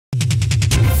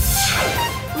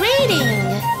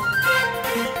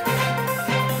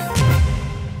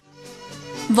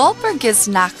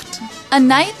Walpurgisnacht, a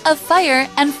night of fire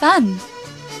and fun.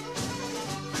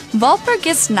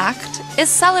 Walpurgisnacht is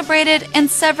celebrated in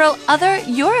several other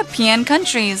European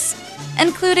countries,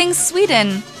 including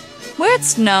Sweden, where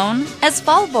it's known as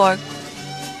Valborg.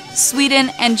 Sweden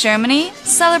and Germany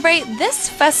celebrate this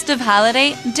festive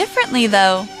holiday differently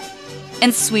though.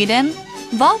 In Sweden,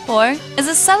 Valborg is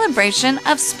a celebration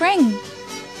of spring.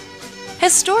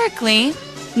 Historically,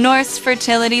 Norse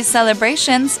fertility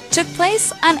celebrations took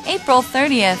place on April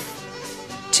 30th.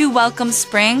 To welcome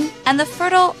spring and the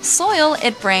fertile soil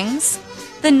it brings,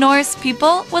 the Norse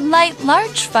people would light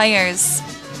large fires.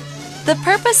 The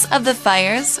purpose of the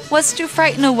fires was to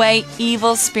frighten away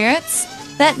evil spirits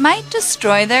that might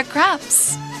destroy their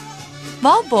crops.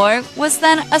 Valborg was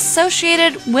then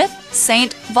associated with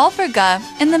Saint Valburga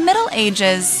in the Middle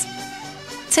Ages.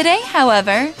 Today,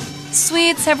 however,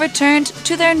 Swedes have returned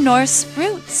to their Norse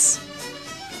roots.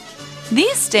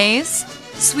 These days,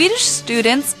 Swedish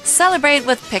students celebrate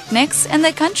with picnics in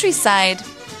the countryside.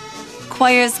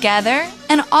 Choirs gather,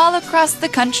 and all across the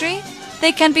country,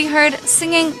 they can be heard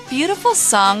singing beautiful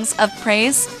songs of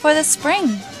praise for the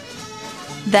spring.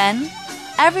 Then,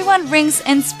 everyone rings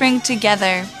in spring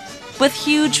together, with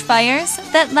huge fires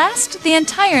that last the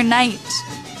entire night.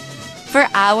 For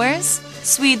hours,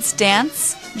 Swedes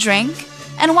dance, drink,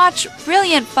 and watch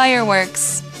brilliant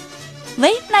fireworks.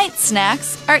 Late-night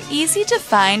snacks are easy to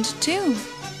find too.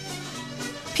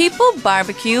 People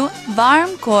barbecue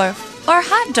varmkorv or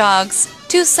hot dogs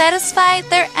to satisfy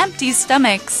their empty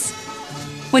stomachs.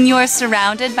 When you are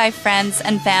surrounded by friends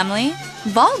and family,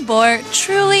 Valborg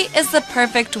truly is the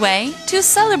perfect way to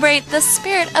celebrate the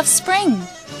spirit of spring.